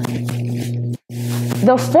bottom.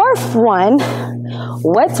 The fourth one,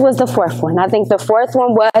 what was the fourth one? I think the fourth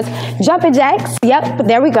one was jumping jacks. Yep,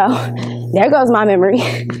 there we go. There goes my memory.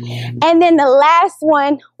 And then the last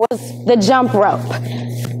one was the jump rope,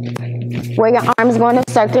 where your arms go in a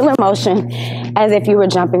circular motion as if you were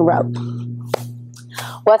jumping rope.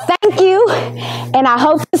 Well, thank you, and I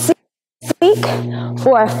hope to see you this week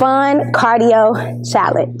for a fun cardio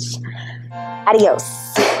challenge. Adios.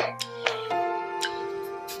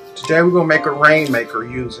 Today we're going to make a rainmaker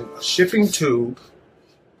using a shipping tube.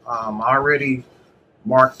 I already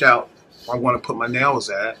marked out where I want to put my nails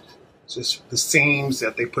at. Just the seams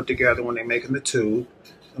that they put together when they're making the tube.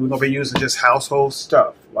 And we're going to be using just household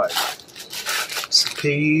stuff like some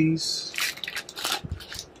peas,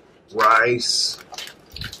 rice,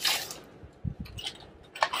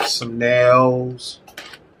 some nails,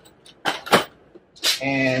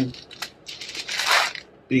 and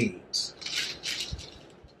beads.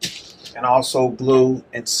 And also glue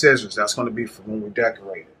and scissors. That's going to be for when we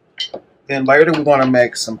decorate it. Then later we're going to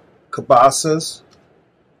make some kibasas,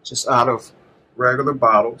 just out of regular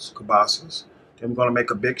bottles, kibasas. Then we're going to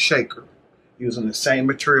make a big shaker using the same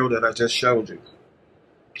material that I just showed you.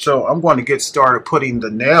 So I'm going to get started putting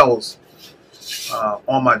the nails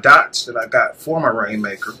on my dots that I got for my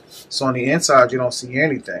rainmaker. So on the inside you don't see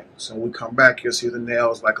anything. So when we come back, you'll see the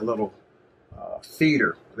nails like a little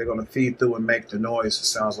feeder. They're going to feed through and make the noise that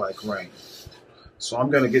sounds like rain. So I'm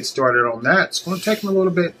going to get started on that. It's going to take me a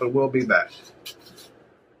little bit, but we'll be back.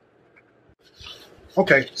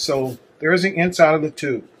 Okay, so there's the inside of the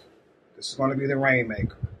tube. This is going to be the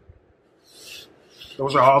rainmaker.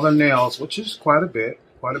 Those are all the nails, which is quite a bit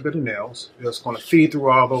of nails. It's going to feed through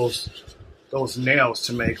all those nails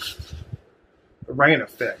to make the rain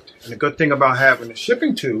effect. And the good thing about having the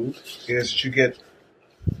shipping tube is that you get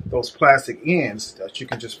those plastic ends that you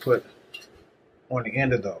can just put on the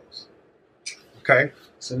end of those. Okay,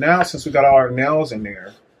 so now since we got all our nails in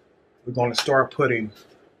there, we're going to start putting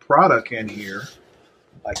product in here,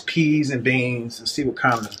 like peas and beans, and see what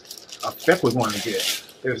kind of effect we're going to get.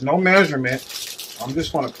 There's no measurement. I'm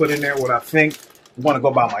just going to put in there what I think. I'm going to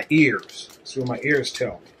go by my ears. See what my ears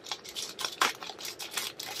tell me.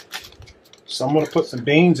 So I'm going to put some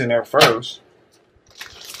beans in there first.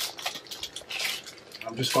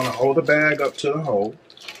 I'm just going to hold the bag up to the hole.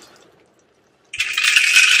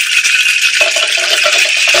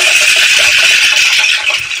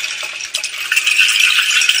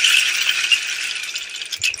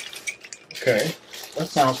 Okay, that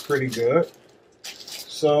sounds pretty good.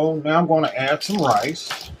 So now I'm going to add some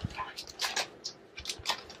rice.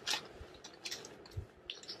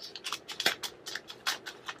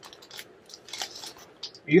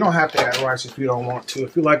 You don't have to add rice if you don't want to.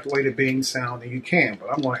 If you like the way the beans sound, then you can.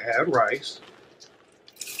 But I'm going to add rice.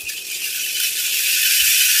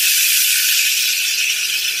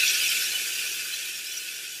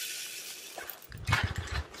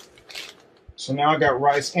 So now I got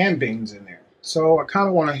rice and beans in there. So I kind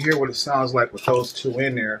of want to hear what it sounds like with those two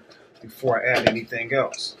in there before I add anything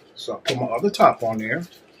else. So I put my other top on there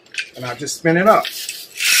and I just spin it up.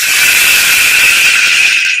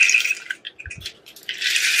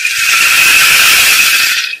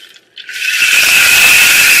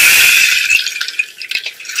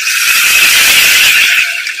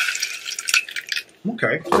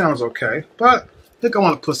 Okay, sounds okay, but I think I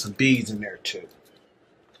want to put some beads in there too,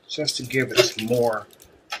 just to give it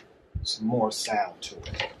some more sound to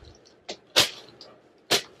it.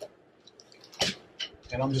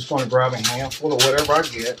 And I'm just going to grab a handful of whatever I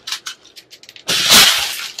get.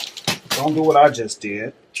 Don't do what I just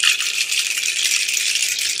did.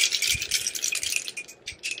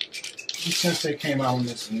 And since they came out on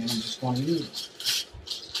this end, I'm just going to use them.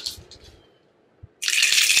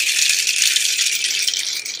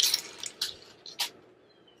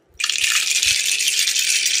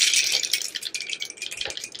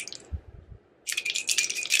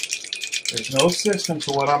 There's no system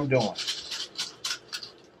to what I'm doing.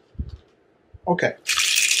 Okay.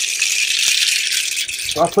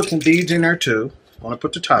 So I put some beads in there too. I'm going to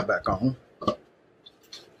put the top back on.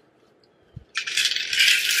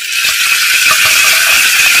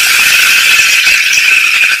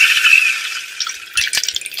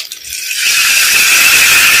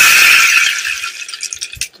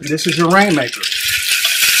 This is your rainmaker.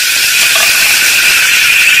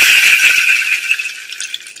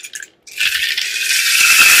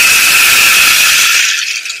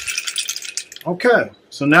 Okay,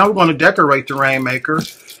 so now we're going to decorate the rainmaker,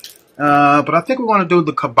 but I think we're going to do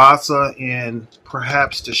the kielbasa and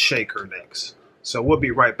perhaps the shaker next. So we'll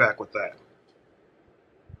be right back with that.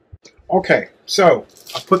 Okay, so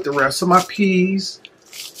I put the rest of my peas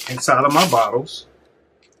inside of my bottles.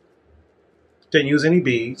 Didn't use any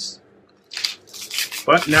beads,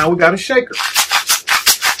 but now we got a shaker.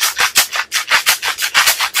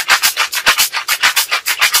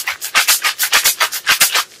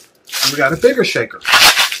 We got a bigger shaker.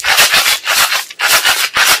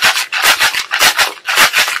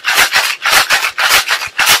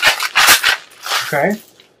 Okay,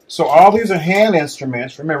 so all these are hand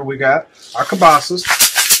instruments. Remember, we got our kielbasas.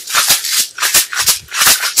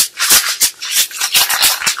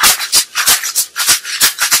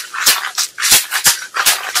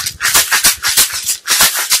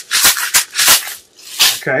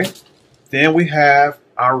 Okay, then we have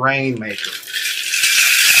our rainmaker.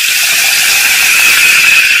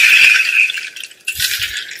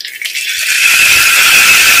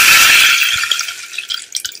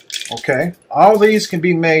 Okay, all these can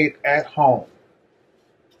be made at home.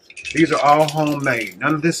 These are all homemade.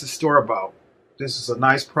 None of this is store-bought. This is a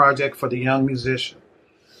nice project for the young musician.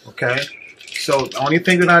 Okay, so the only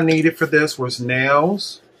thing that I needed for this was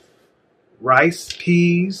nails, rice,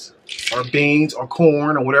 peas, or beans, or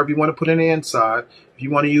corn, or whatever you want to put in the inside. If you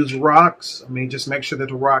want to use rocks, just make sure that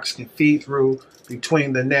the rocks can feed through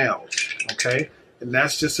between the nails. Okay, and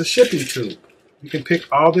that's just a shipping tube. You can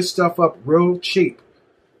pick all this stuff up real cheap.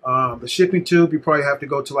 The shipping tube, you probably have to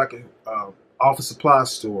go to like a office supply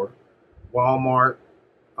store, Walmart,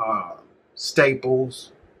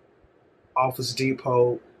 Staples, Office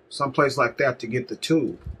Depot, someplace like that to get the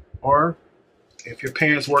tube. Or If your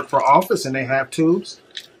parents work for office and they have tubes,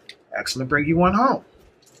 ask them to bring you one home.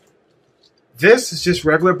 This is just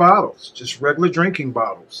regular bottles, just regular drinking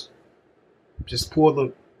bottles. Just pull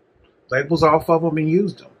the labels off of them and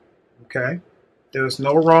use them, okay? There's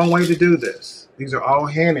no wrong way to do this. These are all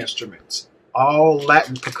hand instruments, all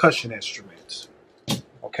Latin percussion instruments,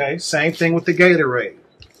 okay? Same thing with the Gatorade.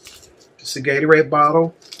 Just a Gatorade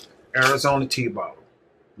bottle, Arizona tea bottle,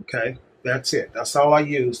 okay? That's it. That's all I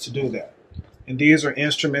use to do that. And these are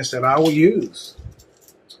instruments that I will use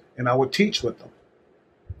and I will teach with them,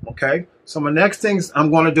 okay? So my next things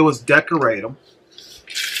I'm going to do is decorate them,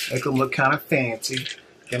 make them look kind of fancy,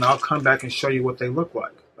 and I'll come back and show you what they look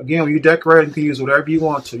like. Again, when you decorate, you can use whatever you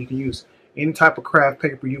want to. You can use any type of craft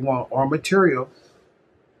paper you want or material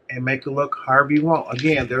and make it look however you want.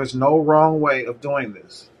 Again, there's no wrong way of doing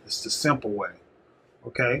this. It's the simple way,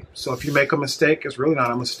 okay? So if you make a mistake, it's really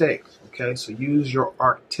not a mistake, okay? So use your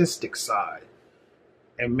artistic side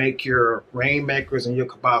and make your rainmakers and your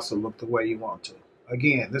kibasa look the way you want to.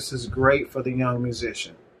 Again, this is great for the young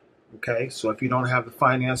musician, okay? So if you don't have the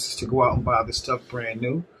finances to go out and buy this stuff brand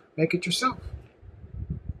new, make it yourself.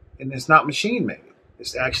 And it's not machine made.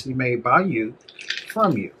 It's actually made by you,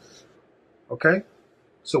 from you, okay?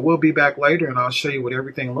 So we'll be back later and I'll show you what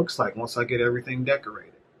everything looks like once I get everything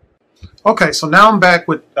decorated. Okay, so now I'm back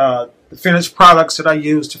with the finished products that I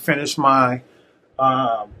use to finish my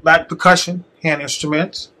Latin percussion hand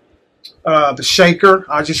instruments. The shaker,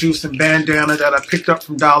 I just used some bandana that I picked up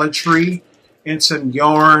from Dollar Tree and some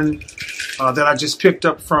yarn that I just picked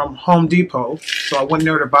up from Home Depot. So I went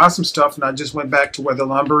there to buy some stuff and I just went back to where the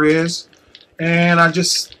lumber is. And I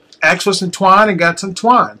just asked for some twine and got some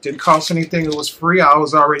twine. Didn't cost anything, it was free. I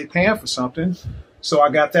was already paying for something. So I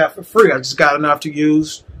got that for free. I just got enough to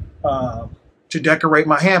use to decorate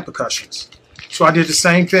my hand percussions. So I did the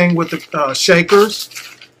same thing with the shakers.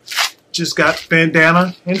 Just got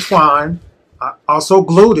bandana and twine. I also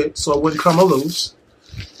glued it so it wouldn't come loose.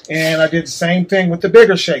 And I did the same thing with the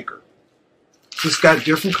bigger shaker. Just got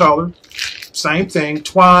different color. Same thing,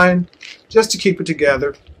 twine, just to keep it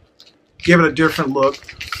together. Give it a different look.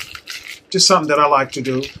 Just something that I like to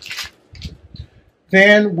do.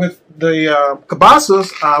 Then with the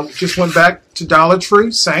kibasas, I just went back to Dollar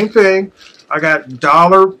Tree. Same thing. I got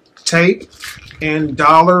dollar tape and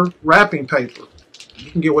dollar wrapping paper.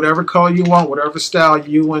 You can get whatever color you want, whatever style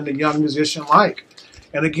you and the young musician like.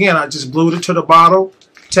 And again, I just glued it to the bottle,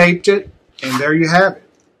 taped it, and there you have it.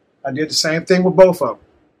 I did the same thing with both of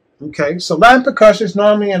them. Okay, so Latin percussion is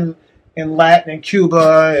normally in Latin and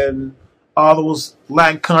Cuba and all those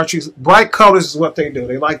Latin countries. Bright colors is what they do.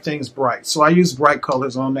 They like things bright. So I use bright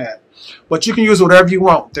colors on that. But you can use whatever you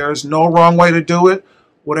want. There's no wrong way to do it.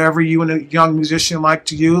 Whatever you and a young musician like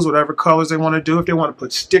to use, whatever colors they want to do. If they want to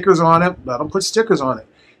put stickers on it, let them put stickers on it.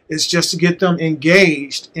 It's just to get them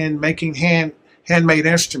engaged in making handmade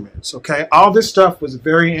instruments, okay? All this stuff was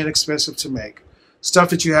very inexpensive to make.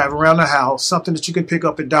 Stuff that you have around the house, something that you can pick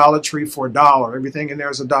up at Dollar Tree for $1. Everything in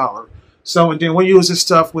there is $1. So, and then we use this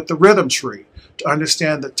stuff with the rhythm tree to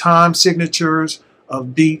understand the time signatures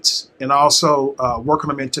of beats and also working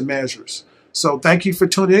them into measures. So thank you for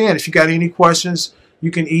tuning in. If you got any questions,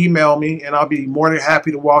 you can email me and I'll be more than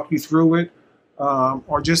happy to walk you through it.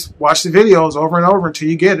 Or just watch the videos over and over until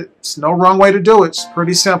you get it. It's no wrong way to do it. It's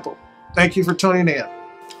pretty simple. Thank you for tuning in.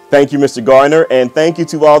 Thank you, Mr. Gardner, and thank you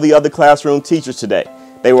to all the other classroom teachers today.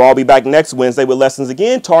 They will all be back next Wednesday with lessons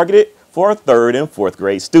again targeted for our 3rd and 4th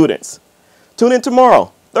grade students. Tune in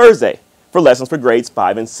tomorrow, Thursday, for lessons for grades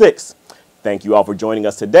 5 and 6. Thank you all for joining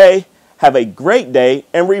us today. Have a great day,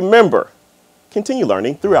 and remember, continue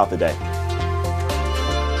learning throughout the day.